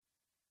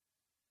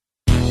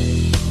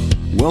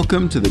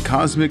Welcome to the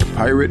Cosmic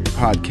Pirate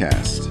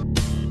Podcast,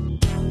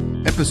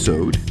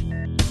 episode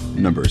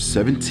number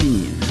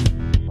 17.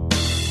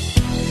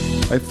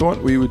 I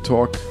thought we would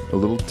talk a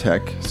little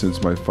tech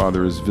since my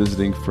father is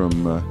visiting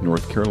from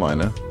North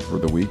Carolina for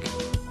the week,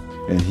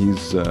 and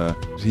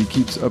he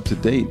keeps up to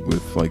date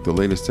with like the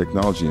latest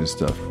technology and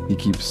stuff. He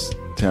keeps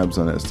tabs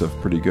on that stuff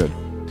pretty good.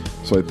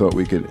 So I thought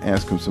we could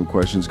ask him some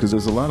questions because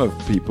there's a lot of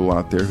people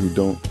out there who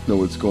don't know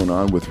what's going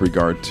on with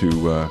regard to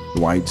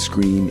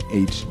widescreen,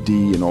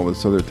 HD, and all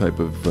this other type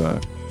of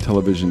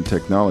television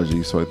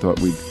technology. So I thought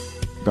we'd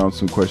bounce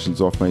some questions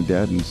off my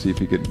dad and see if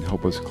he could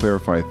help us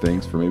clarify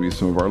things for maybe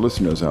some of our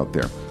listeners out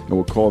there. And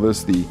we'll call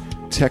this the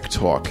Tech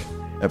Talk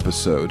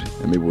episode,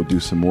 and maybe we'll do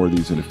some more of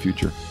these in the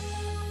future.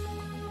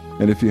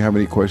 And if you have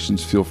any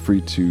questions, feel free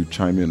to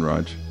chime in,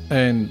 Raj.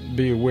 And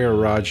be aware,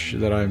 Raj,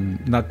 that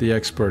I'm not the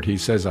expert he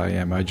says I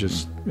am. I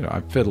just,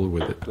 I fiddle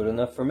with it. Good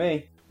enough for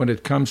me. When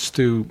it comes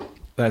to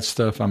that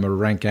stuff, I'm a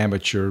rank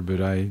amateur,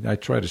 but I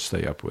try to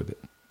stay up with it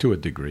to a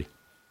degree.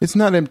 It's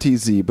not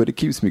MTZ, but it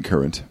keeps me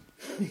current.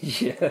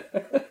 Yeah.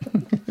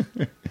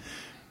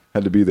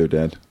 Had to be there,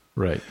 Dad.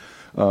 Right.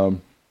 All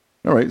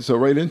right, so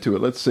right into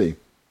it. Let's see.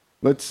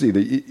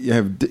 You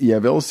have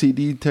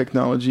LCD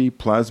technology,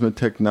 plasma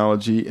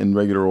technology, and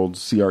regular old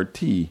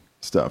CRT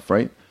stuff,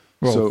 right?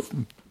 Well, so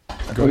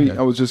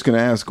I was just going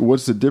to ask,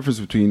 what's the difference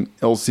between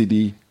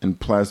LCD and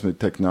plasma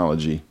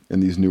technology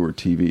in these newer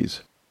TVs?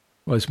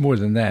 Well, it's more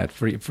than that.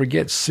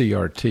 Forget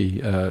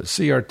CRT.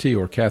 CRT,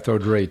 or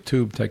cathode ray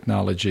tube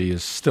technology,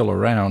 is still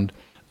around.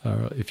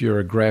 If you're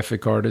a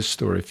graphic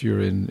artist or if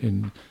you're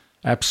in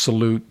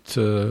absolute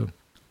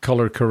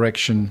color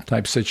correction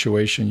type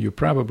situation, you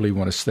probably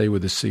want to stay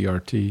with the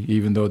CRT,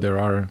 even though there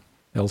are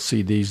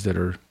LCDs that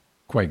are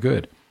quite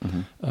good.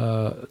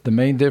 Mm-hmm. The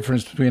main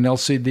difference between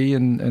LCD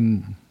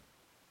and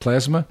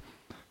plasma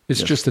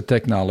is just the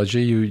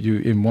technology. You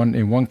in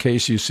one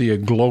case you see a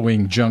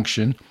glowing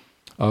junction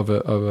of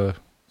a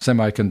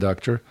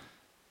semiconductor,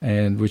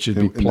 and which would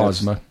be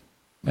plasma.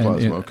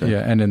 Okay.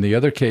 And in the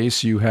other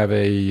case you have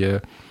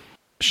a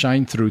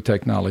shine through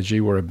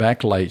technology where a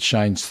backlight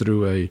shines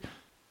through a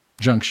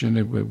junction,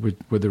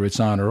 whether it's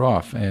on or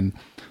off. And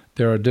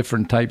there are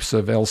different types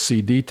of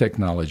LCD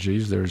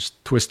technologies. There's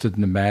twisted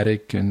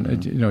pneumatic,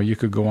 and you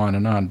could go on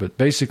and on. But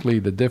basically,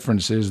 the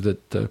difference is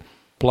that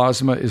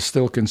plasma is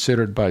still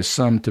considered by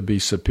some to be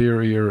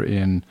superior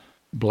in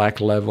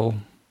black level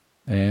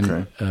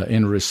and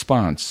in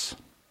response,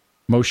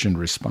 motion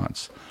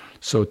response.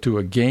 So to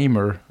a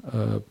gamer,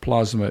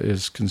 plasma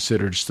is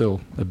considered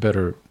still a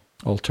better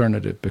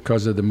alternative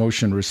because of the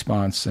motion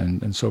response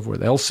and so forth.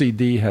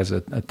 LCD has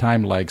a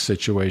time lag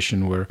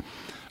situation where,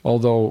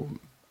 although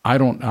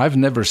I've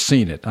never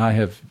seen it.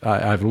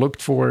 I've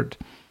looked for it.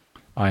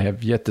 I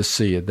have yet to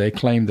see it. They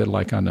claim that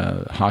like on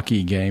a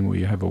hockey game where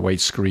you have a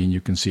white screen,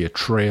 you can see a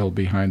trail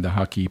behind the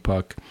hockey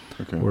puck.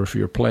 Okay. Or if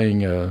you're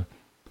playing a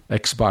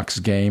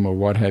Xbox game or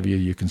what have you,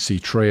 you can see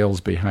trails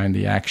behind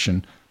the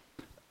action.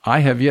 I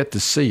have yet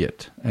to see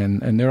it.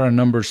 And there are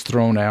numbers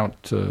thrown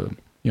out.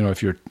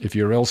 If your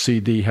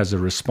LCD has a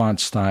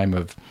response time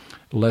of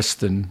less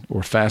than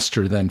or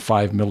faster than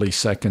 5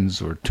 milliseconds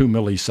or 2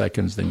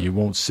 milliseconds, then you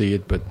won't see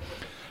it. But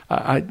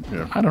I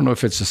don't know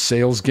if it's a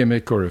sales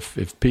gimmick or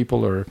if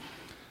people are,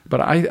 but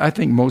I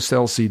think most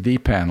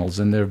LCD panels,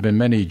 and there have been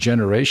many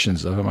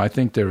generations of them, I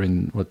think they're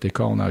in what they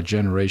call now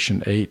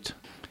Generation 8.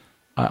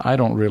 I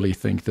don't really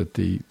think that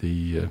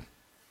the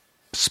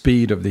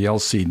speed of the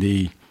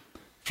LCD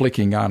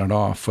flicking on and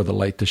off for the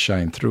light to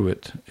shine through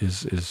it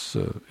is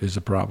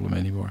a problem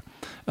anymore.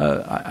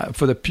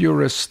 For the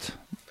purist,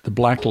 the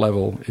black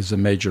level is a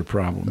major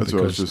problem. That's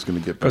what I was just going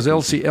to get back to.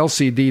 Because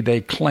LCD,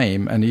 they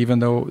claim, and even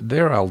though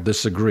there I'll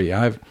disagree.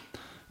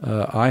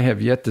 I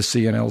have yet to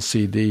see an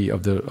LCD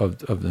of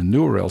the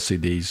newer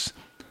LCDs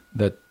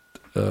that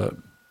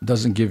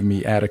doesn't give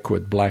me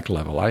adequate black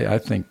level. I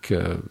think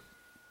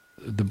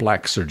the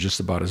blacks are just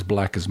about as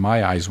black as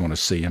my eyes want to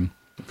see them.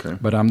 Okay.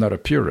 But I'm not a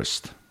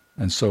purist.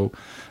 And so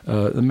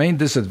the main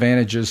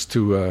disadvantages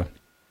to,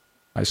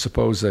 I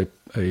suppose, a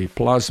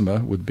plasma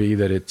would be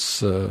that it's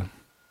the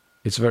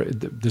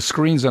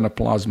screens on a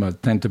plasma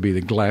tend to be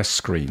the glass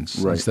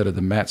screens instead of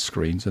the matte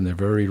screens, and they're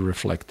very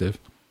reflective.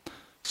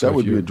 So that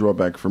would be a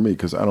drawback for me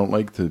because I don't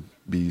like to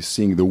be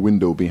seeing the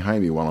window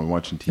behind me while I'm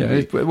watching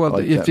TV.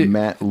 Yeah, that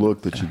matte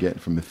look that you get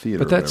from the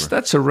theater. But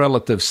that's a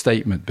relative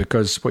statement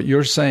because what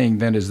you're saying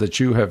then is that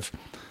you have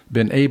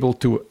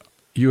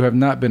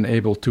not been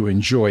able to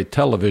enjoy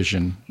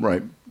television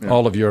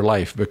all of your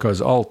life because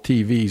all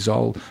TVs,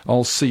 all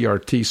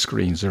CRT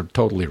screens are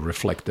totally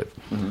reflective.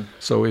 Mm-hmm.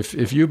 So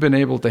if you've been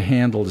able to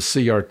handle the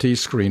CRT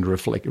screen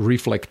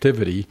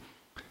reflectivity,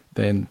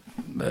 then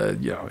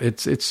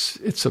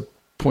it's a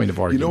point of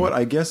argument. You know what?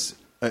 I guess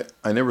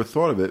I never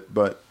thought of it,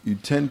 but you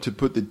tend to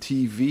put the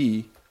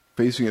TV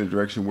facing in a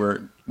direction where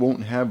it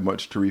won't have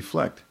much to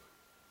reflect.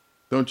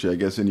 Don't you, I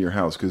guess, in your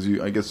house? Because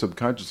I guess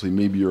subconsciously,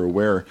 maybe you're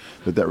aware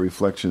that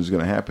reflection is going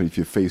to happen if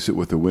you face it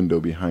with a window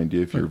behind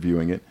you, if you're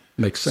viewing it.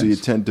 Makes sense. So you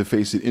tend to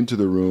face it into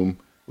the room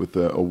with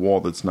a wall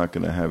that's not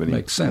going to have any...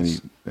 Makes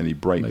sense. any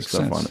bright Makes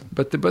stuff sense. on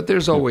it. But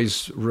there's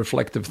always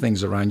reflective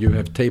things around. You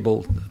have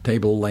table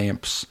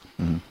lamps,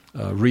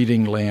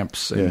 reading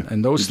lamps,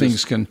 and those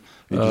things can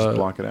you just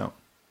block it out.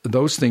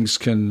 Those things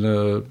can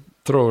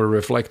throw a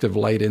reflective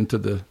light into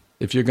the.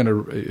 If you're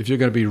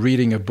gonna be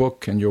reading a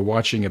book and you're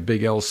watching a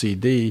big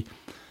LCD,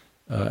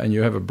 and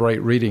you have a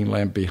bright reading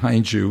lamp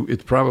behind you,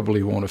 it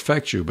probably won't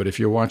affect you. But if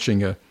you're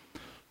watching a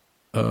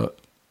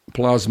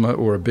plasma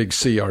or a big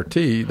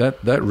CRT,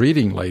 that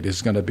reading light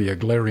is going to be a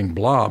glaring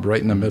blob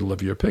right in the middle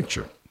of your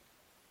picture,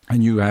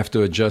 and you have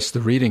to adjust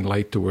the reading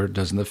light to where it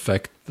doesn't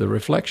affect the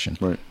reflection,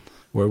 right?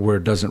 Where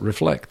it doesn't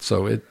reflect.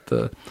 So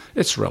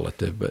it's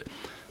relative. But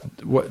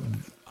what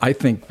I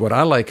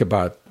like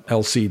about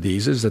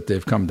LCDs is that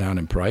they've come down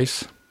in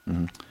price.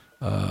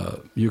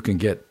 You can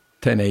get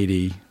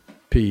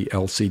 1080p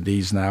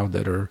LCDs now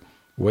that are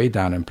way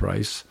down in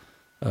price.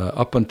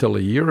 Up until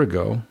a year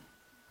ago,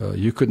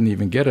 you couldn't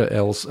even get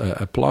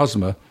a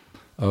plasma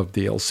of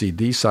the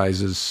LCD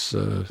sizes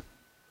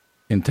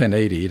in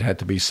 1080. It had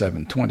to be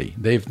 720.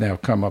 They've now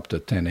come up to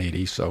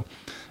 1080. So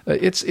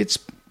it's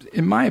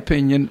in my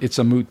opinion, it's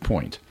a moot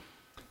point.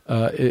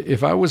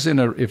 If I was in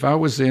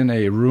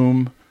a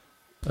room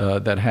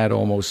that had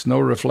almost no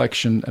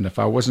reflection, and if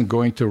I wasn't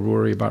going to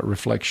worry about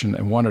reflection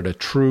and wanted a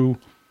true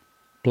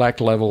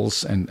black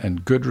levels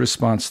and good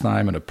response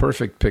time and a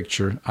perfect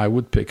picture, I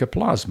would pick a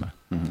plasma.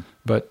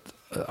 But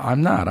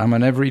I'm not. I'm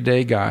an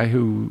everyday guy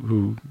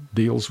who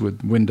deals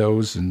with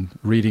windows and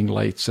reading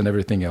lights and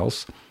everything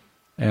else.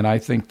 And I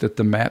think that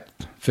the matte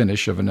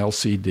finish of an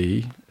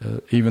LCD,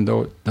 even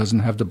though it doesn't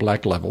have the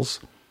black levels,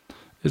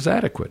 is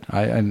adequate.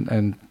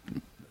 And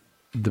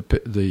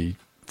the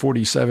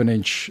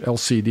 47-inch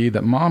LCD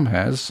that Mom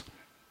has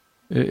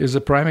is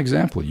a prime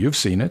example. You've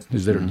seen it.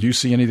 Do you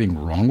see anything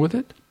wrong with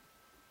it?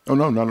 Oh,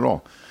 no, not at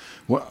all.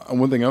 Well,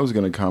 one thing I was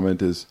going to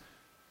comment is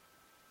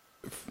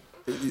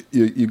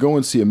you go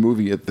and see a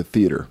movie at the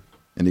theater,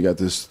 and you got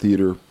this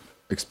theater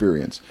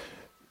experience.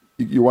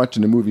 You're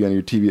watching a movie on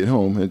your TV at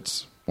home.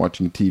 It's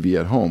watching TV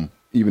at home.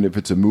 Even if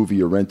it's a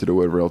movie or rented or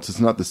whatever else, it's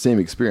not the same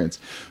experience.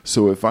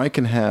 So if I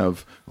can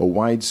have a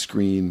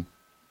widescreen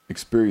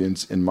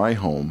experience in my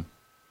home,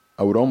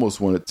 I would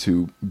almost want it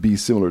to be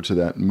similar to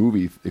that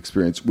movie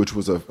experience, which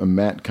was a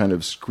matte kind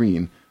of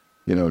screen,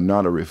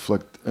 not a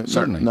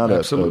certainly, not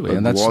absolutely,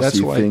 a glossy that's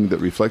why, thing that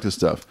reflected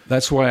stuff.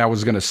 That's why I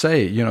was going to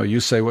say, you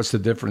say what's the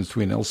difference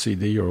between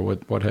LCD or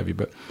what have you,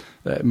 but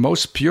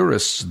most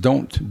purists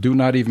do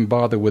not even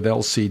bother with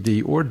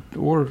LCD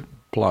or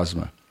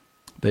plasma.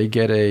 They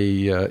get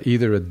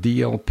either a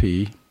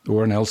DLP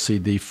or an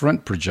LCD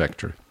front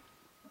projector,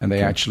 and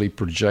they actually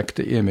project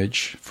the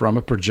image from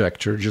a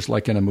projector, just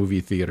like in a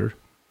movie theater.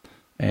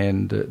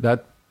 And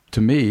that,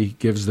 to me,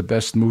 gives the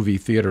best movie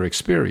theater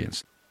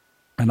experience.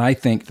 And I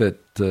think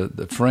that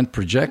the front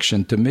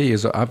projection, to me,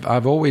 is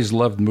I've always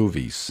loved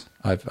movies.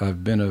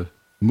 I've been a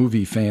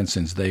movie fan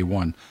since day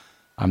one.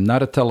 I'm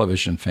not a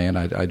television fan.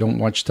 I don't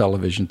watch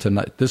television.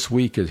 Tonight, this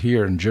week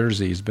here in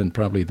Jersey has been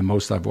probably the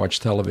most I've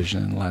watched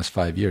television in the last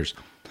 5 years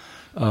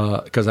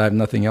because I have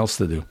nothing else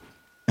to do.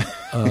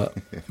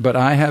 But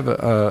I have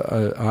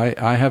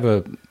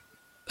a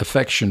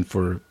affection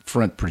for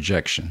front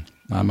projection.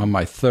 I'm on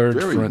my third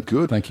Very front.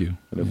 Good. Thank you.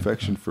 An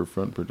affection for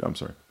front projection. I'm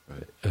sorry.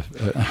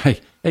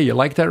 Hey, you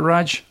like that,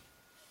 Raj?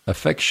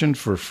 Affection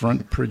for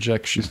front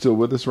projection. You still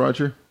with us,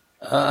 Roger?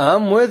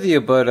 I'm with you,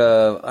 but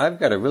I've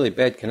got a really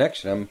bad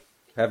connection. I'm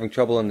having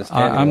trouble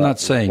understanding. I'm not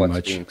saying what's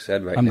much. Being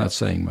said right I'm now. not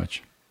saying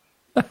much.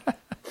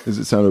 Does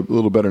it sound a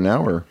little better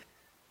now, or?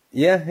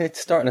 Yeah, it's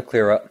starting to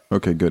clear up.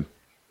 Okay, good.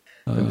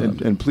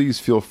 And please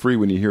feel free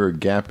when you hear a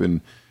gap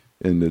in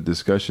the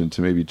discussion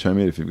to maybe chime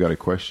in if you've got a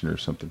question or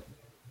something.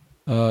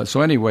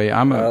 So anyway,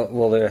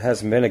 well, there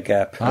hasn't been a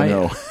gap. I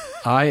know.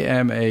 I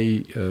am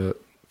a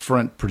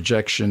front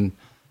projection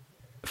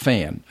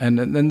fan. And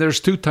then there's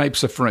two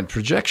types of front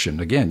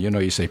projection. Again,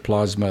 you say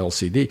plasma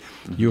LCD.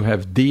 You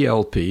have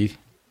DLP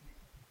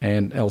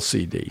and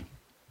LCD.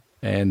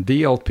 And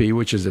DLP,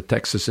 which is a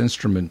Texas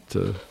Instrument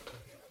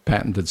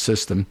patented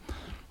system,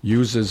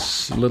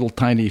 uses little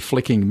tiny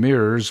flicking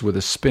mirrors with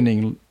a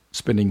spinning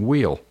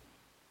wheel.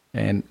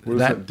 And what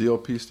does that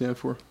DLP stand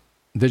for?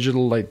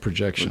 Digital light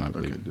projection,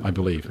 I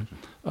believe.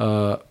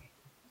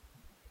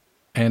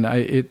 And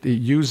it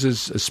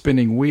uses a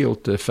spinning wheel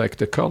to affect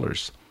the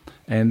colors.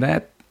 And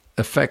that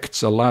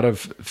affects a lot of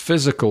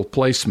physical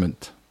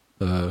placement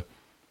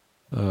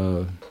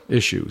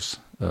issues.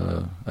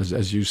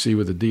 As you see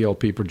with the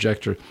DLP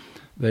projector,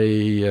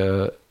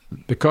 they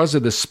because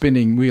of the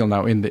spinning wheel.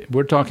 Now,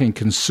 we're talking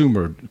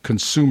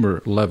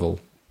consumer level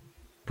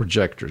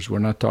projectors. We're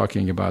not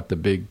talking about the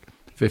big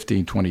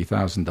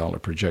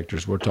 $15,000-$20,000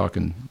 projectors. We're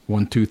talking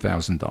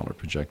 $1,000-$2,000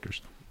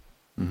 projectors.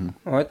 Mm-hmm.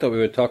 Oh, I thought we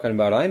were talking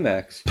about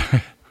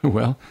IMAX.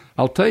 Well,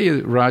 I'll tell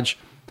you, Raj,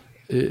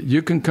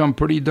 you can come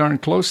pretty darn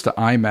close to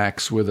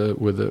IMAX with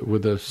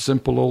a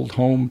simple old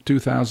home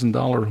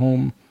 $2,000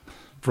 home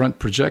front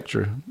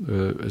projector.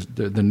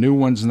 The new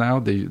ones now,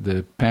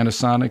 the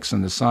Panasonics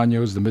and the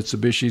Sanyos, the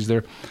Mitsubishis,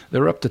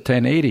 they're up to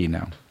 1080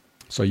 now.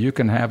 So you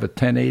can have a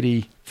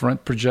 1080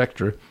 front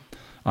projector.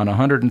 on a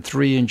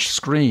 103-inch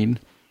screen,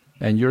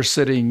 and you're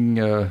sitting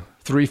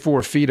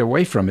 3-4 feet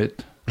away from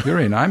it, you're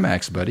in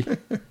IMAX, buddy.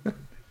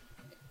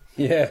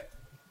 Yeah.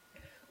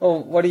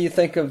 Well, what do you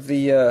think of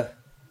the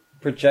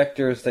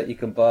projectors that you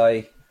can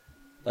buy,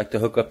 like to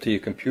hook up to your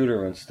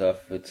computer and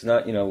stuff? It's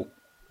not, a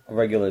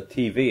regular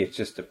TV. It's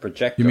just a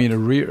projector. You mean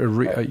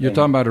you're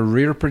talking about a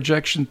rear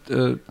projection?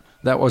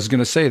 That was going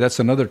to say that's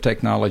another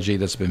technology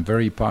that's been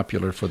very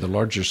popular for the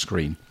larger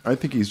screen. I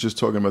think he's just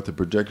talking about the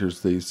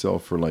projectors they sell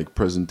for like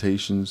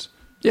presentations.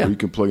 Yeah, where you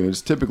can plug in.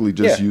 It's typically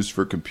just used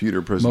for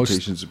computer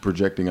presentations,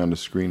 projecting on the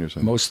screen or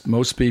something.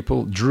 Most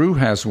people. Drew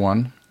has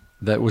one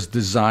that was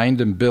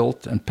designed and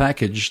built and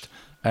packaged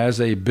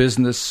as a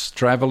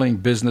traveling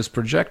business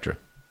projector,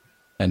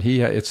 and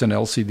it's an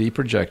LCD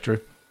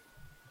projector.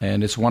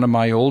 And it's one of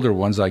my older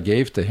ones I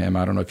gave to him.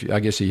 I don't know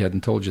I guess he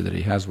hadn't told you that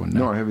he has one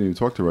now. No, I haven't even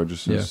talked to Roger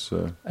since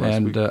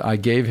last week. I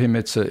gave him,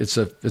 it's a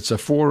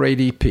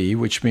 480p,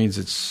 which means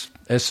it's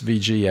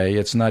SVGA.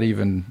 It's not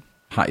even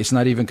high. It's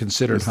not even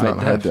considered high def.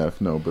 It's not high def,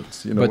 no, but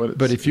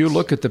But if you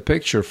look at the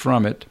picture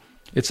from it,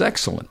 it's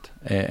excellent.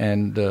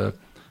 And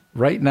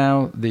right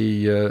now,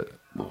 you're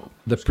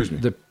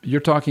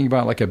talking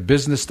about like a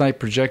business type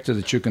projector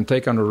that you can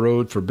take on the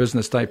road for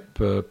business type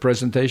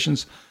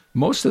presentations.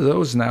 Most of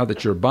those now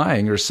that you're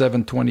buying are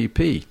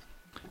 720p,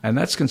 and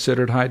that's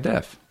considered high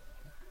def.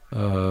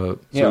 Well,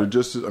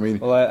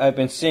 I've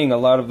been seeing a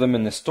lot of them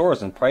in the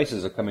stores, and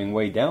prices are coming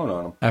way down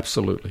on them.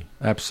 Absolutely.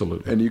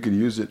 And you can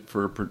use it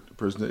for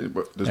presentation.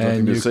 There's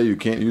nothing to say you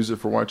can't use it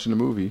for watching a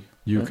movie.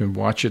 You can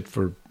watch it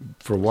for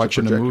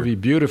watching a movie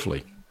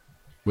beautifully,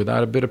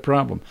 without a bit of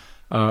problem.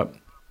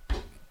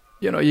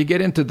 You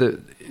get into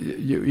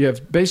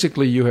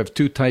you have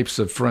two types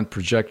of front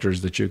projectors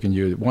that you can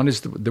use. One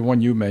is the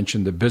one you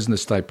mentioned, the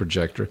business type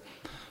projector,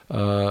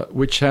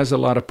 which has a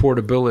lot of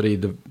portability.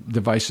 The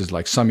devices,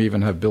 like some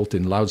even have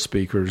built-in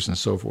loudspeakers and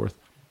so forth.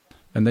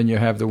 And then you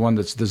have the one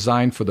that's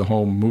designed for the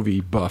home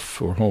movie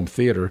buff or home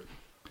theater,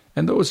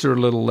 and those are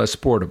a little less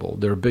portable.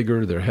 They're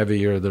bigger, they're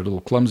heavier, they're a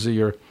little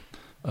clumsier.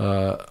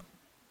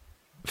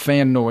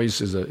 Fan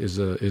noise is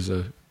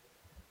a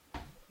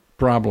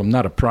problem,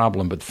 not a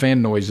problem, but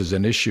fan noise is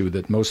an issue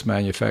that most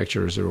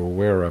manufacturers are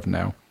aware of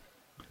now,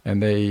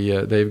 and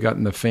they've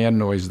gotten the fan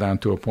noise down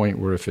to a point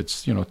where if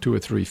it's 2 or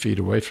 3 feet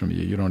away from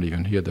you, you don't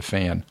even hear the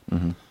fan.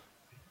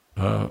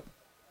 Mm-hmm.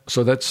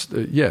 So that's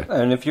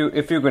And if you're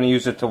going to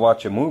use it to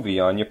watch a movie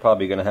on, you're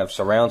probably going to have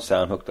surround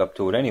sound hooked up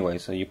to it anyway,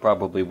 so you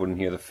probably wouldn't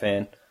hear the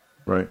fan.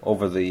 Right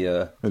over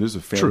the. It is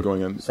a fan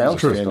going on. Sound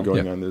fan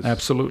going on this.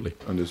 Absolutely.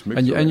 On this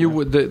mixer. And you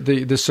would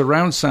the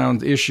surround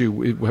sound issue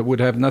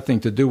would have nothing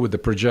to do with the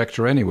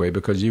projector anyway,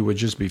 because you would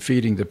just be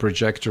feeding the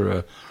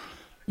projector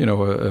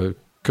a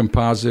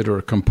composite or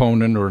a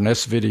component or an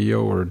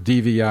S-video or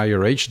DVI or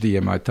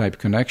HDMI type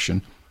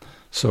connection.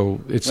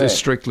 So it's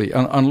strictly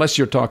unless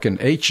you're talking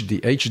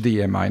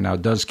HDMI now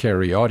does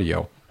carry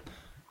audio,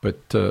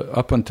 but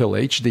up until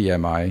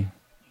HDMI.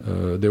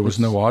 There was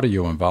no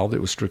audio involved. It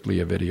was strictly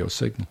a video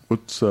signal.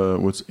 What's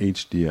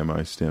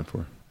HDMI stand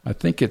for? I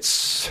think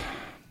it's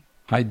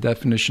high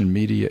definition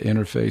media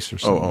interface or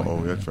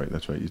something.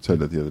 That's right. You said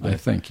that the other day. I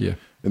think, yeah.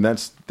 And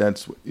that's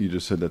you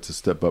just said that's a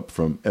step up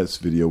from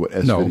S-video.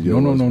 What No.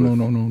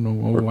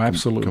 Oh,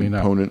 absolutely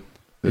component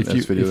not.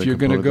 If you're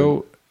going to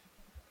go,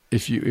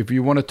 if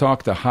you want to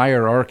talk the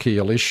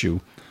hierarchical issue,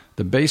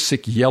 the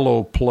basic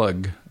yellow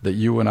plug that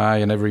you and I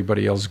and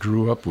everybody else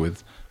grew up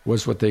with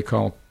was what they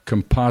call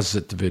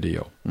composite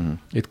video.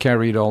 Mm-hmm. It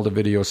carried all the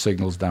video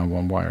signals down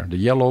one wire. The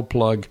yellow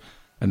plug,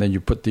 and then you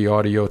put the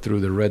audio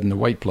through the red and the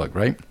white plug,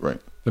 right? Right.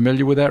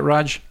 Familiar with that,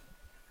 Raj?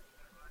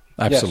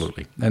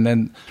 Absolutely. Yes. And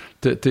then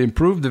to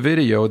improve the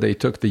video, they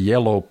took the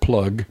yellow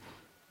plug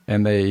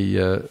and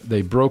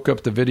they broke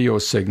up the video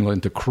signal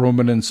into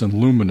chrominance and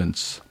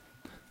luminance,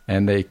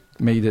 and they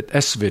made it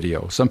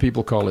S-video. Some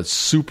people call it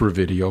super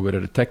video, but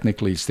it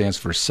technically stands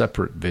for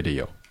separate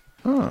video.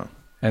 Oh.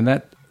 And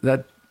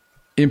that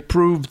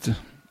improved...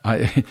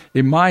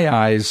 in my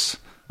eyes,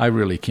 I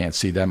really can't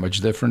see that much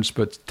difference,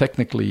 but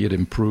technically it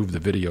improved the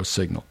video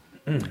signal.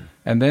 Mm.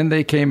 And then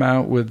they came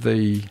out with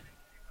the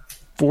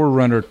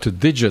forerunner to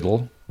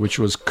digital, which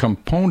was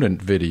component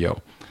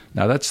video.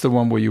 Now, that's the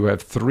one where you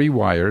have 3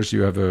 wires.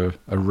 You have a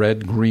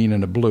red, green,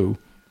 and a blue,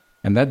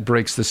 and that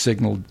breaks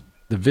the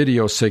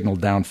video signal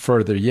down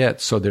further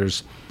yet. So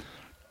there's...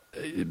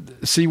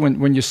 See,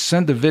 when you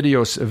send a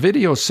video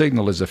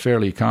signal is a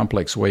fairly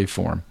complex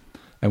waveform,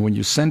 and when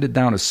you send it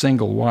down a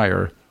single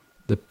wire,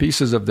 the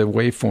pieces of the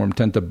waveform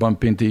tend to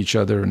bump into each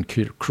other and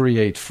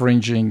create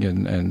fringing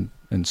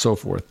and so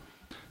forth.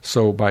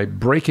 So by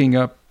breaking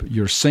up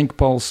your sync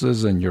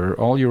pulses and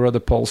all your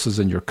other pulses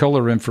and your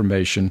color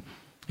information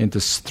into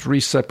 3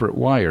 separate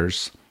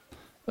wires,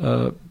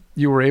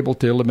 you were able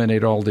to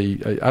eliminate all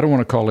the, I don't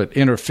want to call it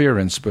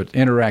interference, but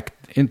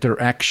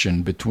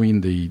interaction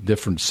between the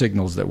different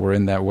signals that were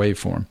in that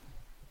waveform.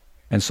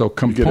 And so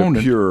component... You get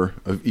a pure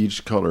of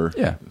each color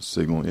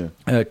signal,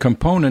 yeah.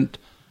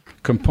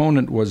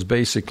 Component was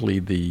basically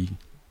the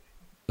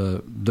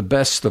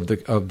best of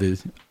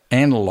the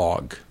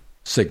analog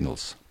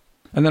signals.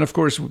 And then, of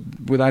course,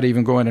 without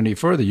even going any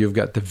further, you've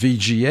got the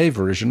VGA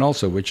version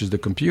also, which is the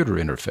computer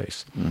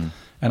interface.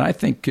 And I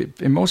think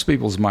in most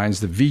people's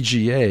minds, the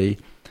VGA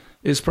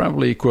is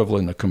probably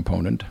equivalent a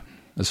component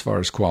as far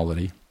as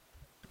quality.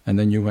 And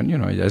then you went,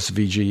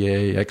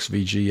 SVGA,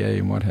 XVGA,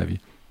 and what have you.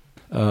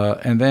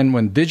 And then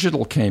when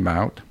digital came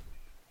out,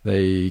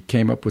 they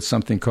came up with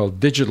something called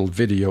Digital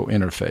Video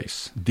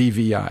Interface,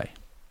 DVI.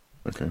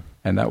 Okay.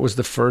 And that was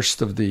the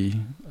first of the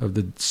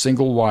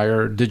single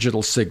wire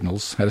digital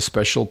signals, had a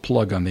special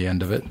plug on the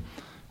end of it.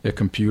 The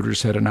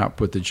computers had an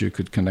output that you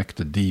could connect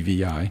to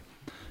DVI.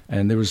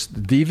 And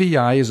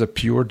DVI is a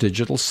pure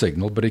digital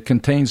signal, but it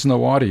contains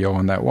no audio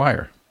on that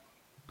wire.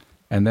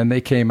 And then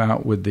they came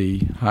out with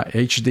the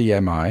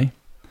HDMI.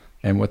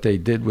 And what they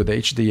did with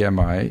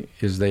HDMI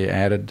is they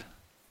added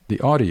the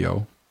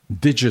audio,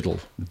 digital,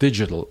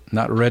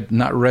 not red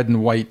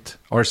and white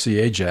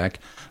RCA jack,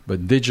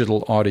 but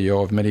digital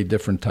audio of many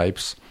different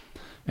types.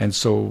 And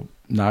so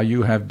now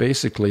you have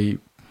basically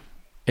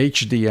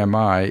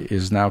HDMI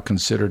is now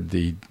considered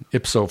the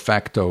ipso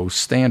facto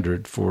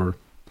standard for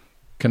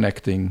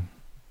connecting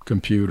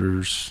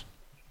computers,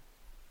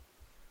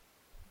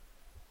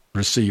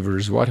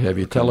 receivers, what have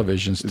you,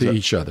 televisions to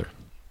each other.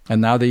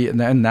 And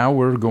now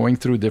we're going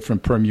through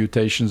different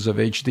permutations of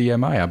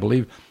HDMI. I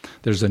believe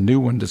there's a new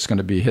one that's going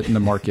to be hitting the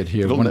market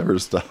here. It'll never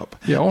stop.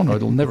 Yeah,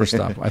 it'll never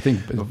stop. I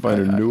think they'll find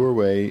a newer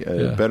way,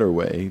 a better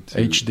way.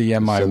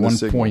 HDMI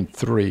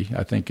 1.3,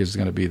 I think, is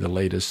going to be the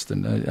latest,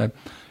 and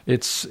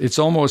it's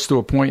almost to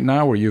a point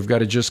now where you've got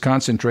to just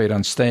concentrate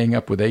on staying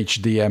up with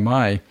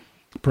HDMI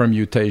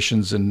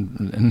permutations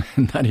and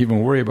not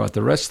even worry about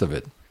the rest of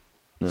it.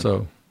 Yeah.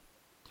 So,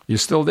 you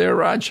still there,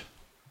 Raj?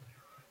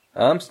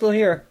 I'm still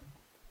here.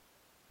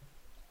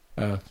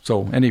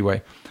 So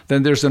anyway,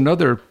 then there's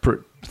another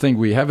thing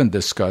we haven't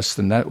discussed,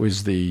 and that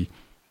was the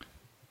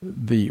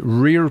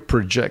rear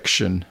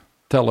projection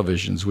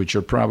televisions, which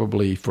are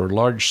probably for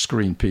large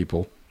screen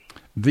people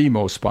the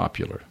most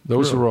popular.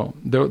 Those were all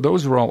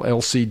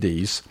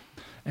LCDs,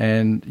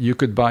 and you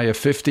could buy a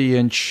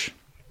 50-inch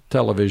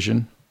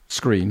television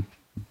screen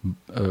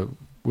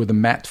with a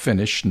matte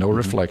finish, no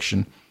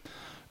reflection,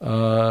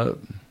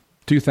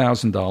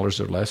 $2,000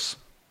 or less.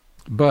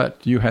 But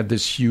you had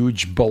this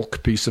huge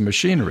bulk piece of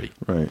machinery,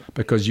 right?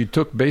 Because you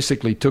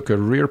basically took a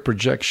rear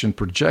projection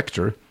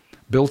projector,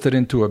 built it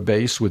into a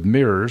base with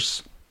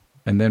mirrors,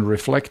 and then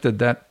reflected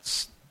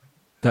that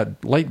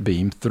light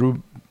beam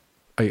through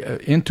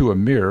into a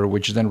mirror,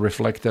 which then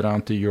reflected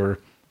onto your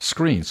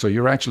screen. So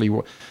you're actually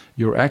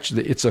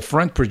it's a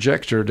front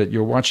projector that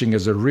you're watching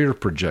as a rear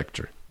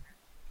projector.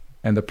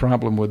 And the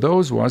problem with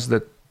those was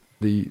that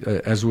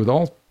as with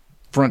all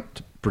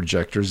front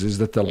projectors, is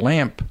that the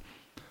lamp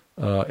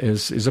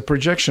is a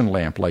projection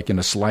lamp, like in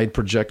a slide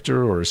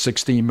projector or a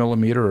 16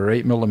 millimeter or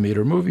 8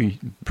 millimeter movie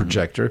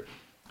projector,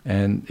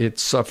 and it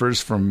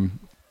suffers from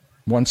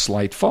one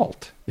slight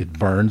fault: it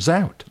burns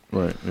out.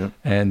 Right. Yeah.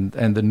 And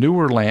the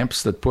newer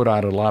lamps that put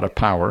out a lot of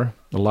power,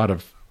 a lot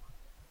of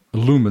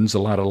lumens, a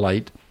lot of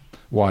light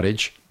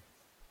wattage,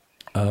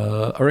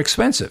 are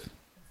expensive.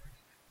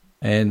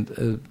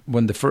 And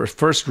when the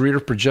first rear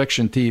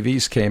projection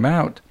TVs came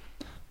out,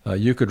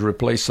 you could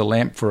replace a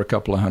lamp for a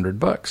couple of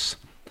 $100.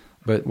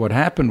 But what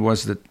happened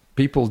was that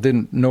people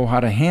didn't know how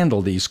to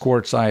handle these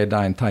quartz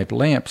iodine type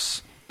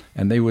lamps,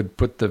 and they would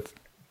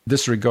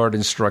disregard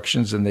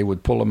instructions, and they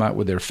would pull them out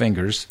with their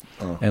fingers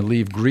and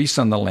leave grease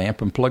on the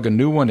lamp and plug a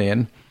new one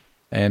in,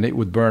 and it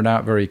would burn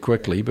out very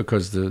quickly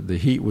because the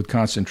heat would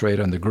concentrate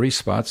on the grease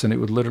spots, and it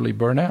would literally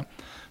burn out.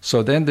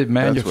 So then the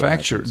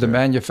manufacturer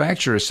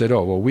said,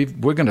 "Oh, well,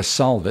 we're going to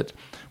solve it.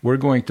 We're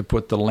going to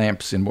put the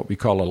lamps in what we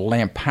call a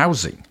lamp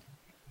housing."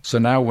 So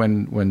now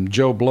when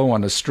Joe Blow on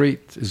the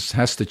street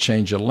has to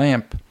change a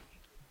lamp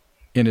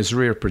in his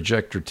rear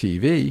projector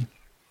TV,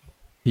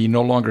 he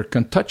no longer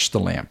can touch the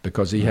lamp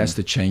because he has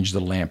to change the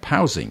lamp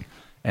housing.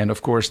 And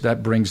of course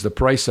that brings the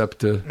price up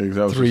to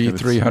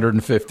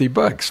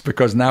 $350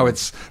 because now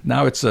it's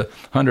a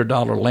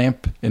 $100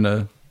 lamp in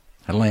a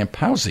lamp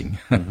housing.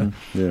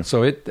 Yeah.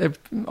 So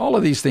all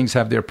of these things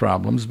have their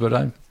problems,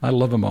 but I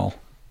love them all.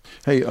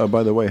 Hey,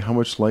 by the way, how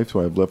much life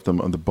do I have left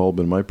on the bulb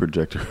in my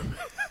projector?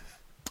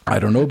 I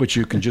don't know, but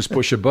you can just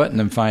push a button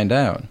and find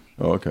out.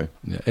 Oh, okay.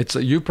 Yeah,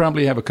 you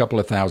probably have a couple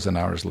of 1,000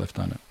 hours left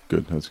on it.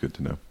 Good. That's good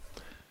to know.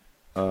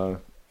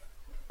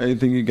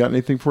 You got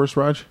anything for us,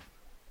 Raj?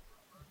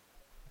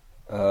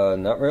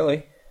 Not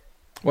really.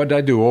 What did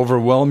I do?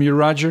 Overwhelm you,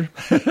 Roger?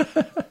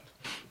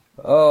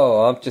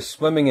 Oh, I'm just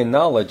swimming in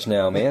knowledge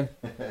now, man.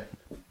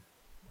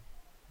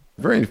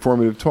 Very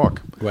informative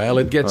talk. Well,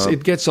 it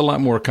gets a lot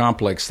more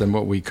complex than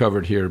what we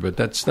covered here, but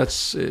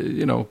that's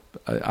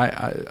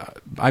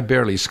I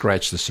barely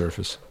scratched the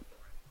surface.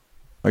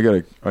 I got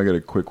a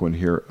quick one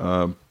here.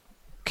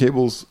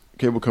 Cable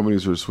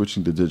companies are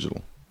switching to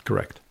digital.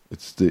 Correct.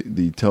 It's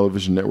the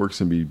television networks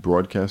can be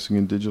broadcasting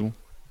in digital.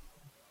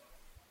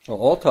 Well,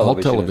 all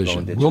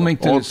television.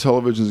 Wilmington all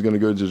television is going to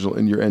go digital,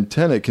 and your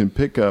antenna can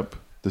pick up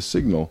the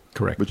signal.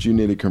 Correct. But you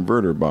need a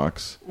converter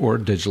box or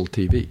digital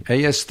TV.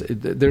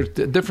 There's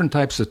different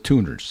types of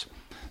tuners.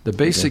 The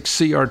basic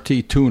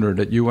CRT tuner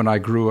that you and I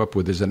grew up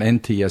with is an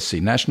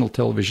NTSC, National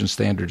Television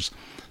Standards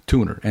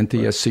tuner,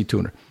 NTSC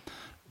tuner.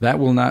 That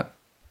will not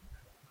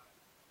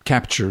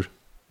capture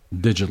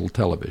digital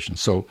television.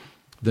 So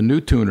the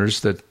new tuners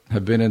that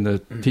have been in the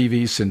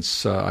TV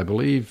since, I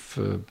believe,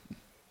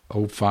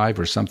 05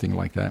 or something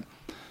like that,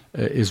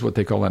 is what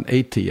they call an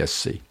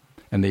ATSC.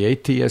 And the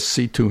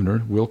ATSC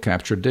tuner will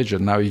capture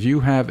digital. Now, if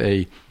you have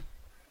a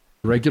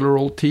regular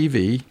old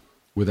TV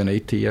with an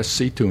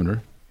ATSC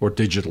tuner or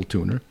digital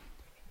tuner,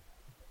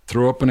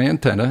 throw up an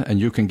antenna and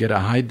you can get a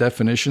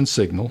high-definition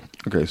signal.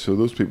 Okay, so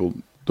those people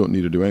don't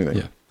need to do anything.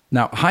 Yeah.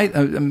 Now,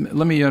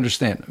 let me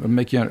understand.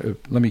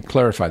 Let me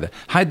clarify that.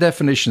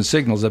 High-definition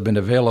signals have been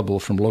available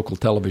from local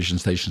television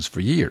stations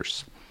for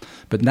years,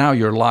 but now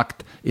you're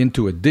locked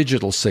into a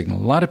digital signal.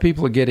 A lot of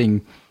people are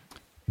getting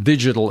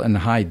digital and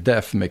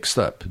high-def mixed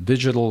up.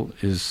 Digital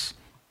is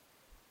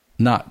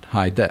not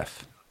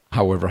high-def.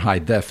 However,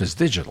 high-def is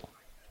digital.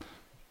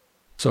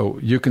 So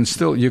you can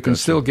still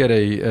get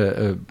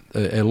a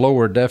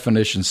lower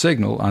definition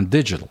signal on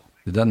digital.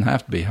 It doesn't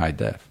have to be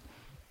high-def.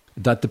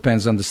 That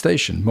depends on the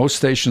station. Most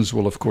stations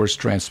will, of course,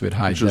 transmit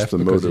high-def. Just the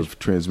mode of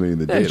transmitting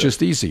the data. It's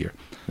just easier.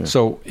 Yeah.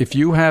 So if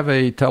you have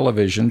a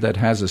television that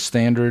has a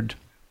standard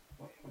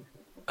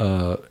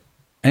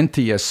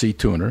NTSC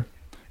tuner,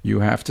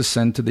 you have to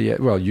send to the...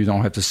 Well, you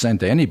don't have to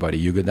send to anybody.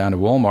 You go down to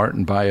Walmart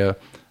and buy a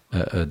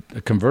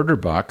converter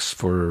box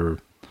for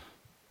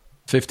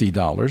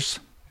 $50,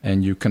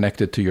 and you connect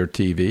it to your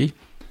TV,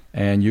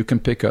 and you can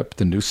pick up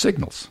the new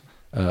signals.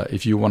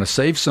 If you want to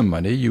save some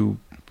money, you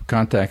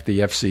contact the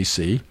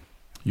FCC.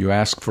 You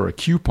ask for a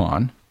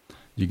coupon.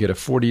 You get a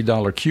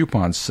 $40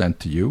 coupon sent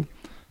to you,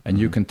 and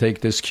you can take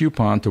this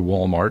coupon to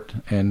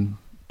Walmart and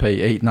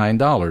pay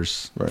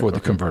 $8-9 for the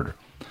converter.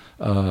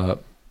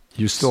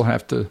 You still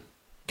have to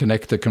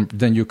connect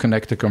then you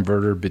connect the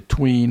converter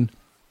between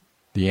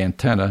the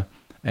antenna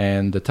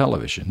and the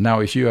television. Now,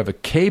 if you have a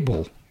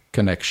cable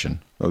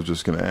connection, I was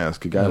just going to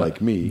ask, a guy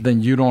like me,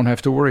 then you don't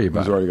have to worry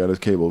about it. He's already got his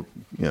cable.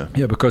 Yeah,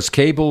 because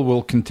cable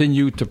will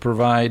continue to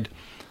provide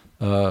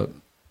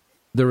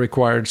the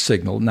required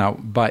signal. Now,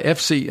 by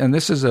FC, and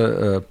this is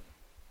a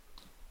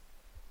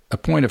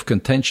point of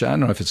contention, I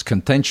don't know if it's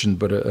contention,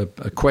 but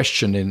a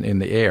question in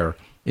the air,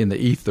 in the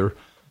ether,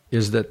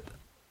 is that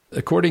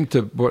according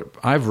to what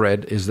I've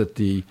read, is that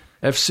the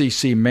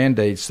FCC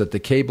mandates that the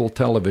cable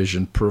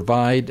television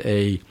provide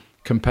a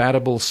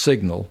compatible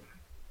signal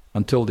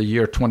until the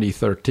year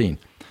 2013.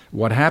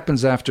 What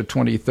happens after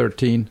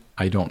 2013,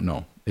 I don't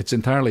know. It's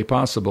entirely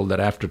possible that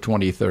after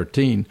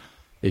 2013,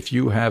 if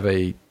you have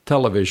a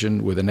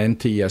television with an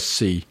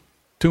NTSC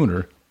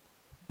tuner,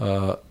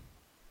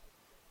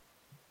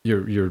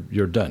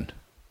 you're done.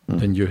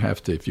 Then you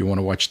have to, if you want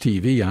to watch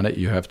TV on it,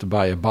 you have to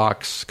buy a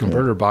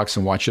converter box,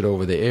 and watch it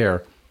over the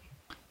air.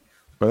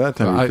 By that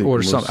time, I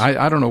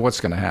don't know what's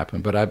going to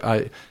happen,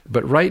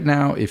 but right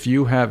now, if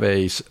you have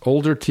a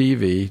older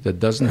TV that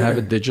doesn't have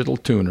a digital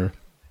tuner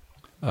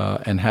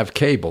and have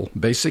cable,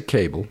 basic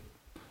cable,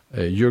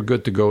 you're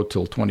good to go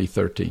till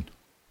 2013.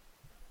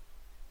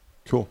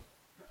 Cool.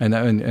 And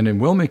in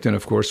Wilmington,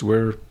 of course,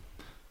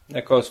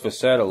 that goes for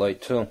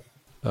satellite too.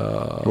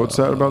 What's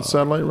that about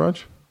satellite,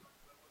 Raj?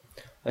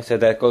 I said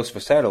that goes for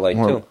satellite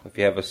too. If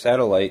you have a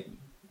satellite,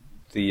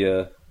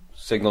 the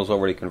signal's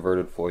already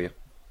converted for you.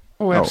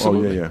 Oh,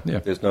 absolutely. Yeah.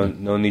 There's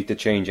no need to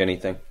change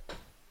anything.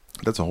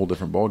 That's a whole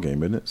different ballgame,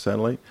 isn't it?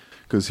 Satellite?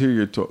 Because here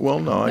you're talking. Well,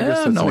 no, I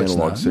guess that's an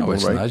analog signal, no,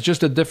 it's right? Not. It's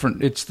just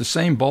it's the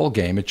same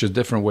ballgame. It's just a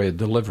different way of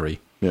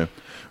delivery. Yeah.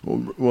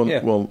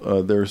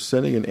 Well, they're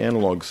sending an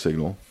analog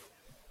signal,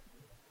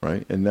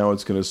 right? And now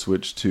it's going to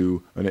switch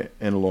to an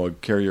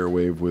analog carrier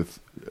wave with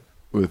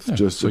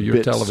just a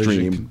bit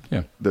stream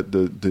that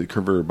the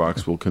converter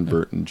box will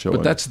convert and show.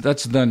 But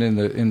that's done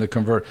in the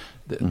convert.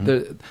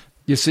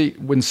 You see,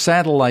 when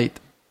satellite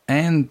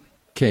and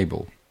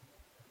cable,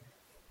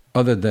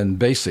 other than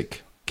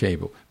basic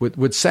cable,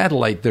 with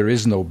satellite there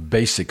is no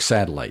basic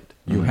satellite.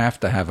 You have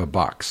to have a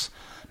box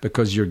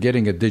because you're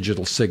getting a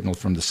digital signal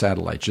from the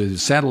satellite.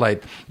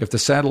 If the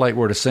satellite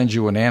were to send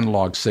you an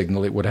analog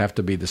signal, it would have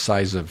to be the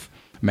size of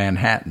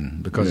Manhattan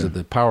because of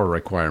the power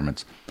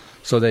requirements.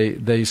 So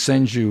they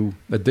send you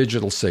a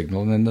digital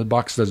signal, and then the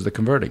box does the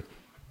converting.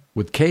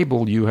 With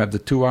cable, you have the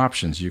two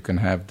options. You can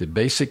have the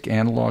basic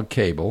analog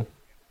cable,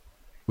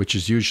 which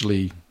is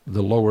usually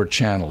the lower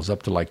channels,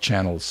 up to like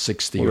channel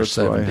 60 or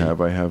 70.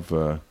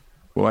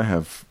 I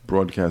have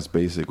broadcast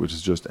basic, which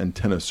is just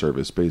antenna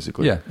service,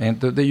 basically. Yeah,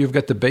 and you've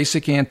got the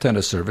basic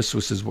antenna service,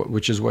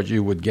 which is what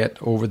you would get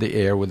over the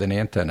air with an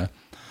antenna.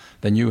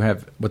 Then you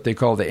have what they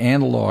call the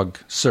analog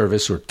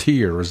service, or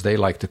tier, as they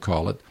like to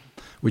call it,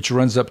 which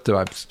runs up to,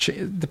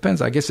 it depends.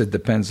 I guess it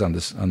depends on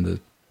the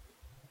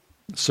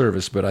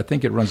service, but I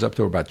think it runs up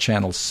to about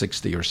channel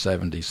 60 or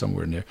 70,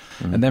 somewhere near.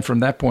 And then from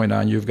that point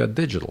on, you've got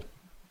digital.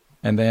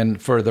 And then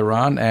further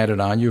on,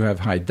 added on, you have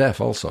high def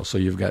also.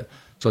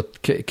 So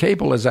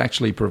cable is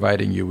actually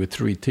providing you with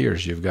three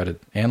tiers. You've got an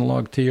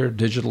analog tier,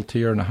 digital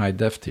tier, and a high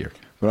def tier.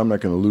 But I'm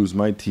not going to lose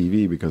my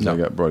TV because I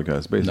got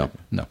broadcast basic.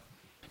 No.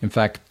 In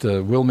fact,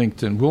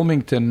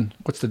 Wilmington,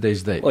 what's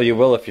today's date? Well, you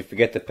will if you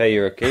forget to pay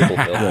your cable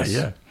bill. Yes,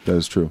 Yeah. that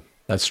is true.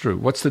 That's true.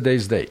 What's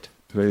today's date?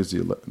 Today is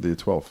the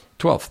 12th.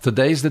 12th.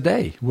 Today's the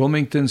day.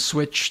 Wilmington,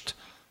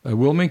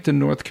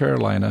 North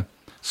Carolina,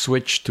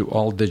 switched to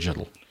all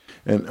digital.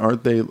 And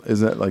is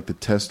that like the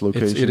test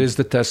location? It is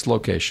the test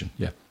location,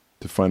 yeah.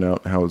 To find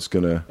out how it's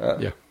going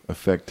to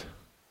affect.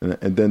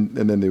 And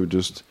then they would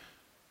just...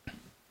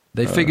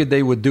 They figured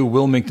they would do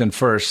Wilmington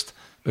first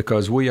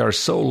because we are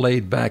so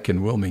laid back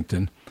in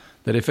Wilmington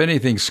that if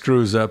anything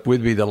screws up,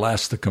 we'd be the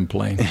last to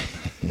complain.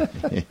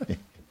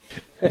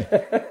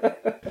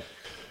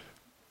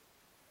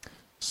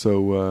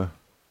 So,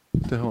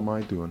 what the hell am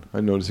I doing?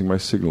 I'm noticing my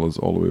signal is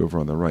all the way over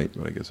on the right,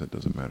 but I guess that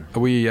doesn't matter.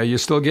 Are you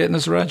still getting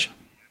us, Raj?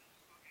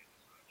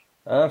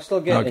 I'm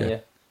still getting you.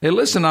 Hey,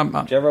 listen,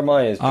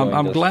 Jeremiah's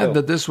I'm glad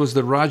that this was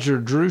the Roger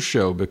Drew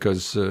show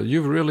because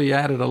you've really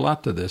added a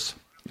lot to this.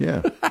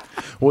 Yeah.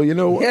 Well, you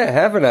know, yeah,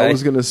 haven't I? I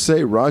was going to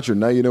say, Roger,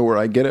 now you know where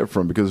I get it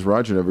from because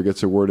Roger never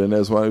gets a word in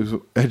edgewise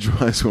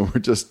when we're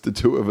just the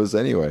two of us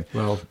anyway.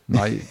 Well,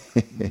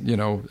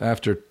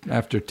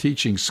 after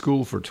teaching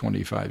school for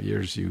 25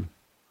 years, you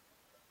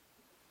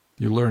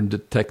learned the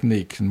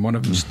technique, and one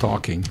of them is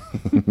talking.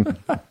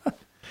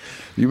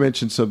 You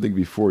mentioned something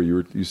before.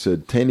 You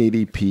said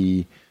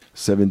 1080p,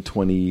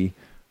 720,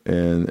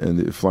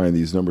 and flying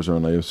these numbers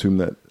around. I assume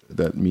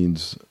that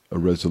means a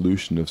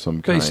resolution of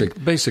some kind.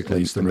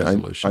 Basically, it's the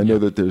resolution. I know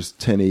that there's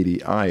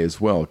 1080i as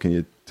well. Can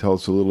you tell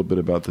us a little bit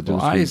about the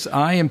difference?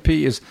 I and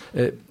P is...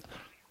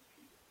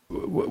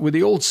 with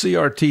the old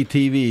CRT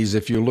TVs,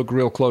 if you look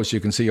real close, you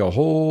can see a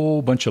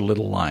whole bunch of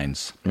little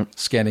lines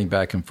scanning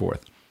back and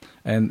forth.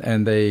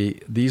 And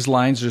these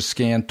lines are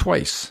scanned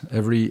twice.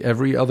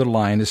 Every other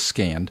line is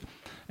scanned.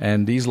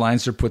 And these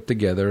lines are put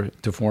together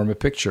to form a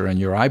picture, and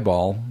your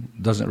eyeball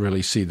doesn't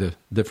really see the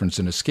difference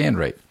in the scan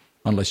rate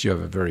unless you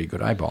have a very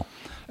good eyeball.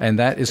 And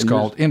that is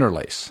called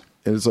interlace.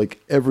 And it's like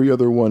every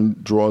other one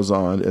draws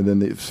on, and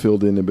then it's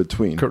filled in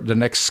between. The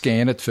next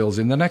scan, it fills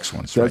in the next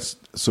one. Right.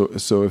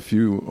 So if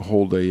you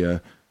hold a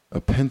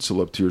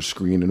pencil up to your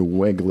screen and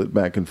waggle it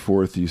back and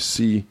forth, you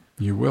see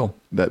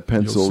that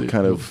pencil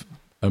kind of...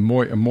 A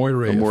Moire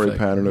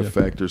pattern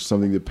effect or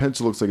something. The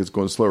pencil looks like it's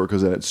going slower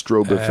because of that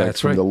strobe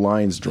effect from the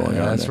lines drawing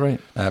on That's right.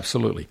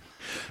 Absolutely.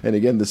 And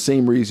again, the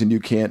same reason you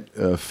can't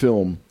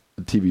film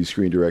a TV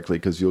screen directly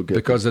because you'll get...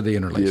 Because of the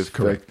interlace.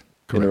 Correct.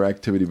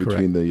 Interactivity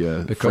between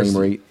the frame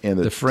rate and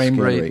the frame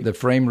rate. The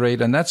frame rate.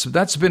 And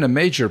that's been a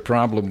major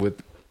problem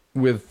with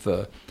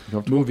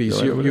movies.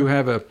 You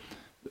have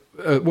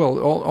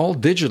all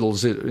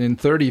digitals in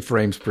 30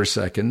 frames per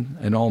second,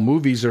 and all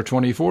movies are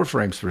 24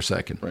 frames per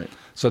second. Right.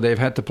 So they've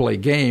had to play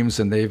games,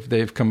 and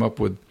they've come up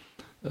with.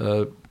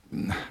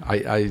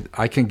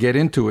 I can get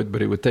into it,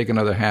 but it would take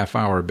another half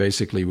hour,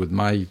 basically, with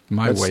my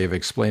way of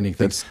explaining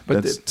things.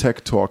 That's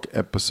Tech Talk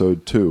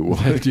episode 2.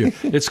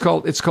 It's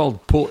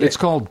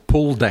called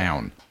pull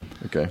down.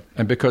 Okay.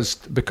 And because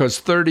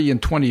 30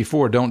 and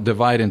 24 don't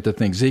divide into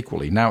things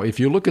equally. Now, if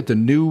you look at the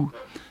new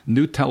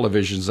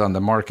televisions on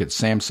the market,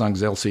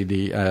 Samsung's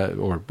LCD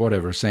or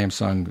whatever,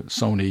 Samsung,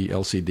 Sony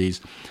LCDs,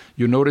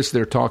 you notice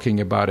they're talking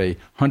about a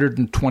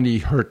 120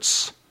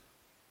 hertz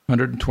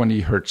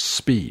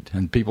speed,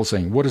 and people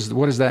saying, what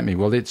does that mean?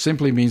 Well, it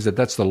simply means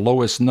that's the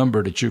lowest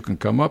number that you can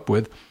come up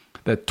with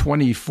that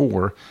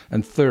 24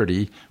 and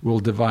 30 will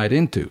divide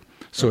into.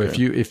 So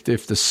if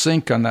the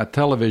sync on that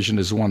television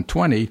is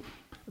 120,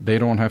 they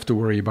don't have to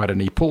worry about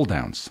any pull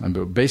downs.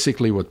 And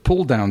basically what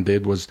pull down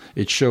did was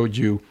it showed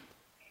you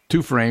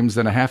 2 frames,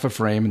 then a half a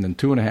frame, and then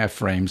 2.5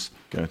 frames.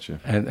 Gotcha.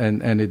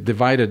 And it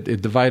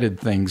divided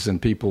things,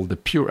 and people,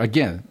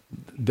 again,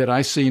 did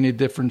I see any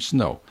difference?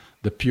 No.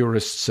 The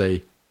purists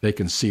say they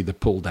can see the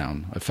pull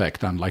down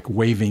effect on like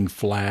waving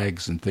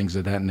flags and things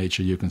of that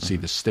nature. You can see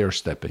the stair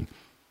stepping.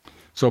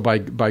 So by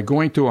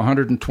going to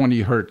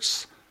 120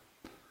 hertz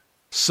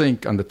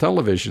sync on the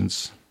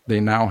televisions, they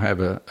now have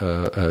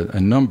a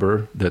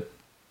number that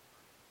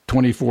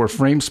 24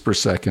 frames per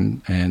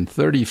second and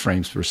 30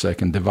 frames per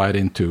second divide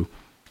into.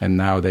 And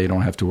now they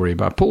don't have to worry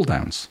about pull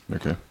downs.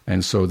 Okay.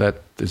 And so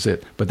that is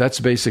it. But that's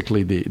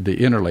basically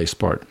the interlace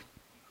part.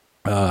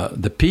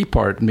 The P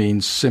part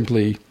means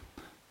simply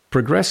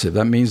progressive.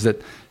 That means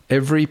that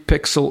every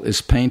pixel is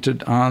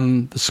painted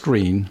on the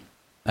screen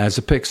as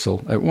a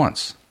pixel at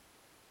once.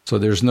 So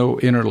there's no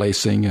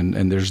interlacing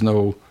and there's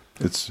no...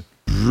 It's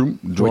drawn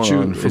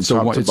from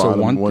top to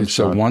bottom, it's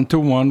a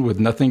one-to-one with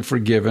nothing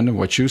forgiven, and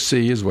what you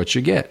see is what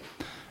you get.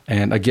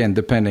 And again,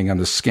 depending on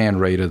the scan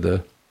rate of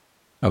the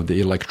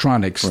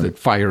electronics that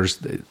fires,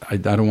 I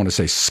don't want to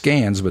say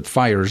scans, but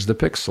fires the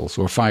pixels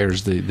or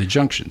fires the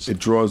junctions. It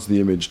draws the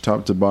image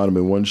top to bottom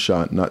in one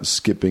shot, not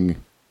skipping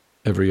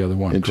every other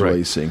one.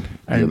 Interlacing.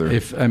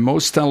 And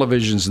most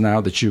televisions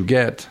now that you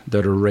get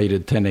that are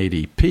rated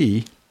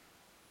 1080p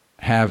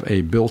have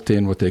a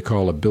built-in, what they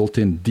call a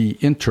built-in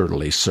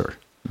deinterlacer.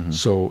 Mm-hmm.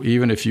 So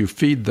even if you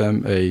feed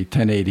them a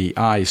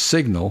 1080i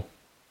signal,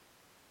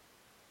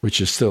 which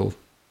is still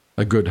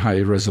a good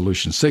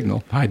high-resolution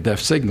signal,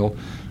 high-def signal,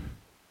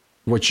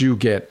 what you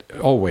get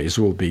always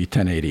will be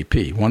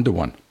 1080p,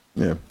 1-to-1.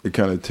 Yeah, it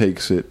kind of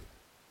takes it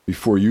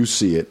before you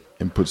see it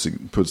and puts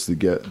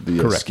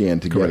the scan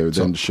together, Correct.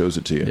 then shows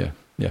it to you. Yeah,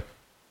 yeah.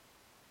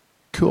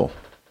 Cool.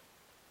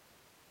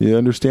 You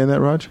understand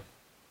that, Raj?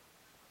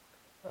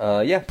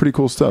 Yeah. Pretty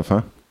cool stuff,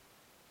 huh?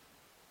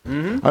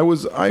 Mm-hmm.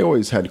 I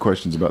always had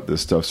questions about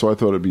this stuff, so I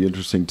thought it'd be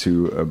interesting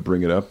to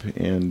bring it up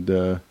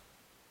and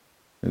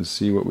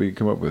see what we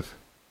come up with.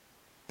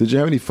 Did you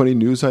have any funny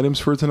news items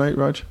for tonight,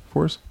 Raj?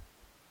 For us?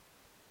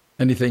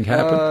 Anything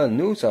happen?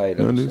 News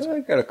items. No news? I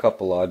got a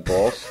couple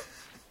oddballs.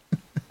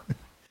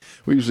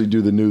 We usually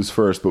do the news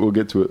first, but we'll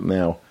get to it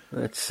now.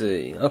 Let's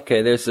see.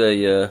 Okay, there's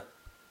a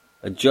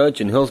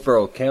judge in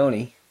Hillsborough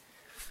County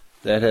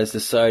that has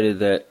decided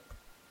that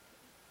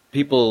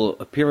people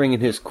appearing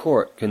in his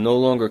court can no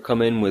longer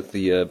come in with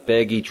the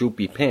baggy,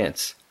 droopy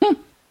pants.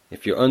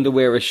 If your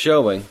underwear is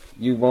showing,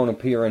 you won't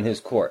appear in his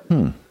court.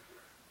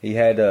 He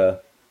had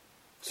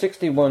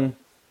 61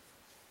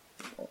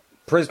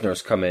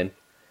 prisoners come in,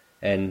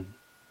 and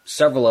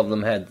several of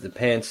them had the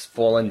pants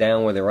falling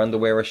down where their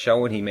underwear is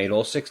showing. He made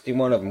all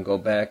 61 of them go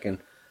back and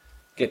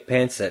get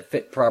pants that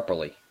fit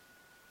properly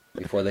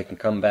before they can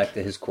come back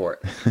to his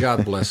court.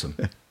 God bless him.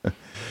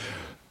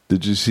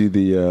 Did you see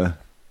the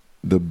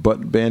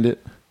butt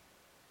bandit?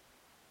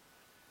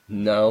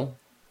 No.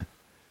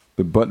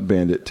 The butt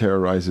bandit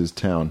terrorizes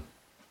town.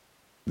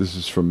 This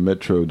is from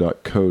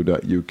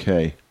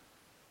metro.co.uk.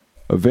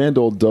 A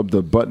vandal dubbed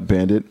the butt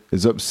bandit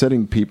is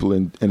upsetting people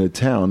in a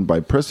town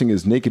by pressing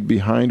his naked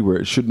behind where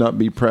it should not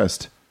be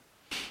pressed.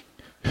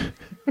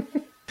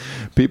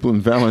 People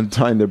in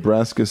Valentine,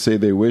 Nebraska say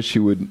they wish he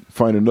would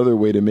find another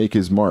way to make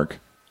his mark.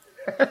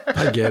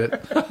 I get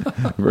it.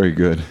 Very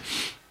good.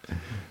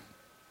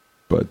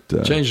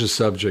 But Change the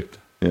subject.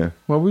 yeah.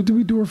 Well, we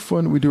do our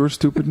fun. We do our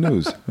stupid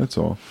news. That's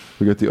all.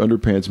 We got the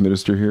underpants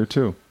minister here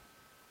too.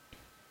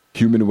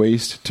 Human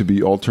waste to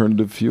be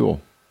alternative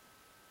fuel.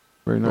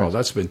 Very nice. Well,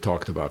 that's been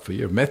talked about for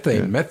years.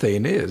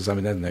 Methane is. I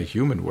mean, that's not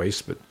human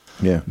waste, but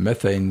yeah.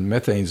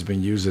 Methane's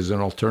been used as an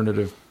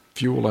alternative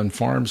fuel on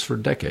farms for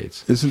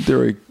decades. Isn't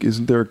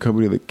there a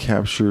company that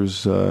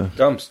captures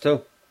Dumps,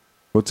 too.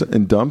 what's it,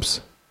 and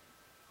dumps?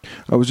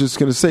 I was just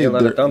going to say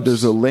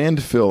there's a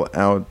landfill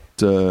out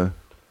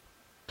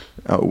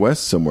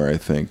west somewhere, I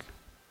think,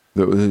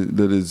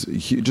 that is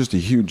just a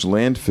huge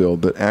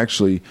landfill that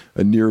actually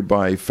a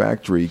nearby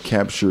factory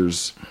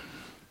captures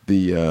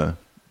the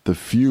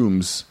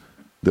fumes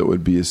that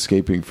would be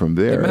escaping from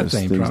there as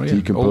things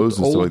decompose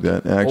and stuff like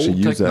that, and actually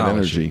use that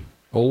energy.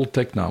 Old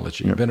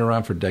technology. Yep. Been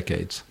around for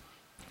decades.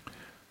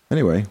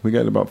 Anyway, we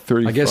got about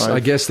 35. I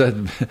guess that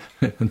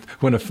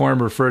when a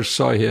farmer first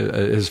saw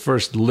his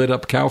first lit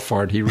up cow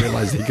fart, he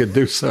realized he could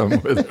do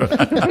something with it.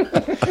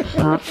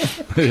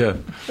 Yeah.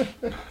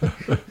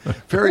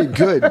 Very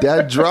good.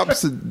 Dad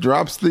drops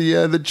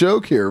the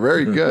joke here.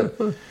 Very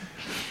good.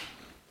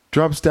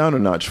 Drops down a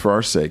notch for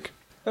our sake.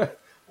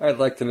 I'd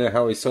like to know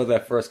how he saw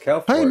that first cow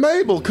fart. Hey,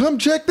 Mabel, come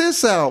check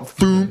this out.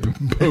 Boom.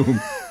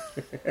 Boom.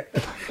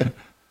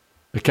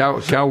 The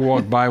cow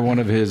walked by one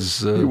of his...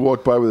 he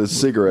walked by with a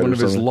cigarette one or of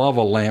his something.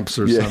 lava lamps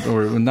or something.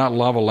 Or not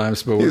lava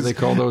lamps, but what do they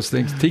call those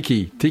things?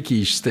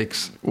 Tiki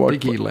sticks.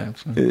 Tiki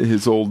lamps.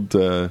 His old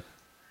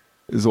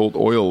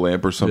oil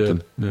lamp or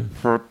something.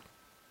 Yeah.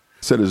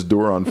 Set his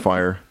door on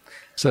fire.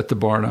 Set the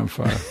barn on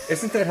fire.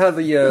 Isn't that how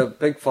the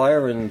big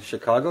fire in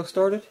Chicago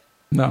started?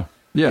 No.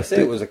 Yes. They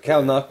say it was a cow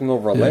knocking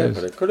over a lamp,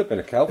 but it could have been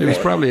a cow fart. It was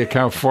probably a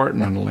cow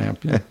farting on a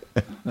lamp, yeah.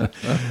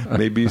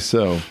 Maybe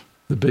so.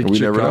 The big we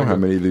Chicago, never know how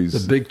many of these.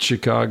 The big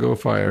Chicago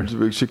fire. The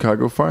big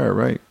Chicago fire,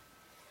 right.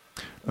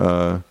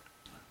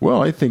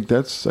 Well, I think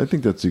that's a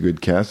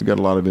good cast. We got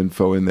a lot of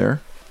info in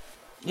there.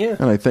 Yeah.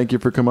 And I thank you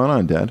for coming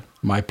on, Dad.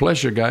 My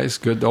pleasure, guys.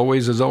 Good.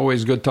 As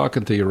always, good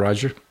talking to you,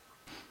 Roger.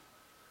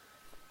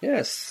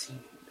 Yes.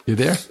 You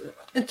there?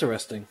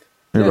 Interesting.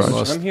 Hey, yes,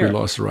 Roger. I'm here. We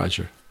lost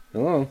Roger.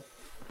 Hello.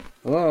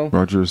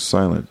 Roger is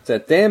silent. It's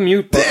that damn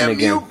mute button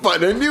again. Mute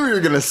button. I knew you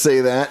were going to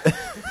say that.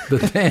 The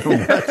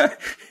damn.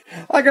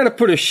 I got to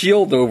put a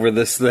shield over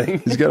this thing.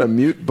 He's got a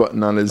mute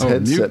button on his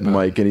headset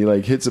mic, and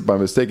he hits it by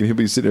mistake, and he'll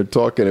be sitting there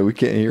talking, and we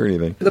can't hear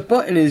anything. The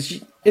button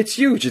it's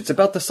huge. It's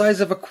about the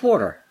size of a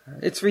quarter.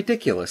 It's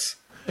ridiculous.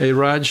 Hey,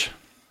 Raj.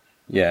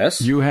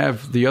 Yes? You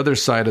have the other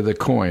side of the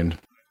coin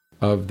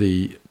of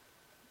the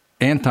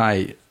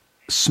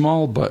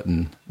anti-small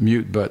button,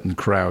 mute button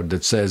crowd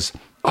that says,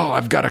 oh,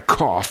 I've got a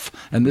cough,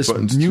 and this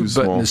mute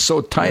button is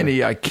so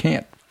tiny I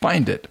can't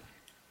find it.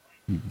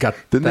 What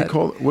did they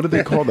call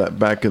that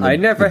back in the I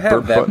never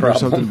had that problem. Or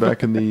something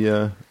back in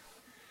the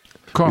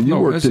cough. You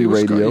worked in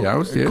radio.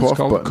 It was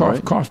called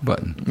cough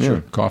button. Yeah.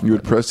 Sure, cough. You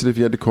would press it if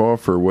you had to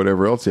cough or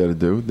whatever else you had to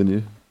do. Then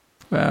you.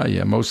 Well,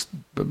 yeah. Most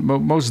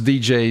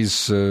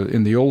DJs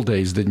in the old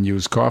days didn't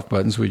use cough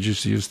buttons. We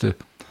just used to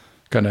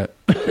kind of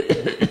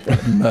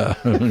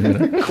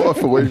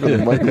Cough away from the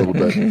mic a little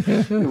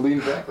bit. You lean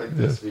back like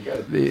this. You got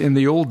it. In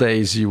the old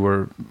days,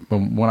 when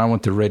I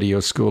went to radio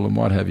school and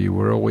what have you,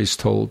 were always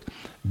told,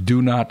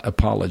 do not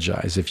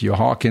apologize. If you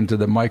hawk into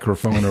the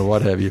microphone or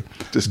what have you,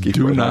 Just keep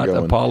do right on not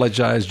going.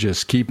 apologize.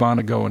 Just keep on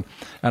going.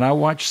 And I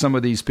watch some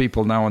of these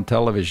people now on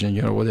television,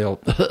 where they'll,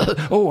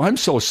 oh, I'm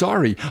so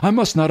sorry. I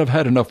must not have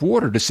had enough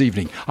water this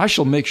evening. I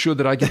shall make sure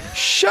that I get,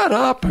 shut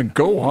up and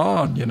go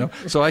on,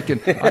 So I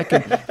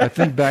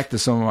think back to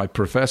some of my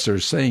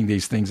professors saying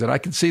these things, and I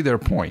can see their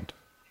point.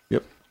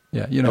 Yep.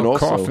 Yeah, And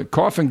also-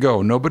 cough and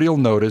go. Nobody will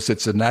notice.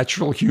 It's a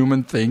natural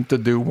human thing to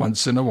do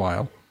once in a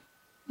while.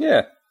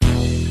 Yeah.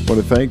 I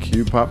want to thank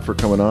you, Pop, for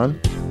coming on.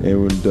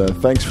 And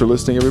thanks for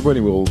listening, everybody.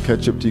 We'll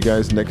catch up to you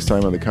guys next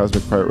time on the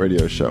Cosmic Pirate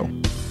Radio Show.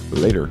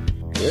 Later.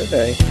 Good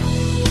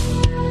day.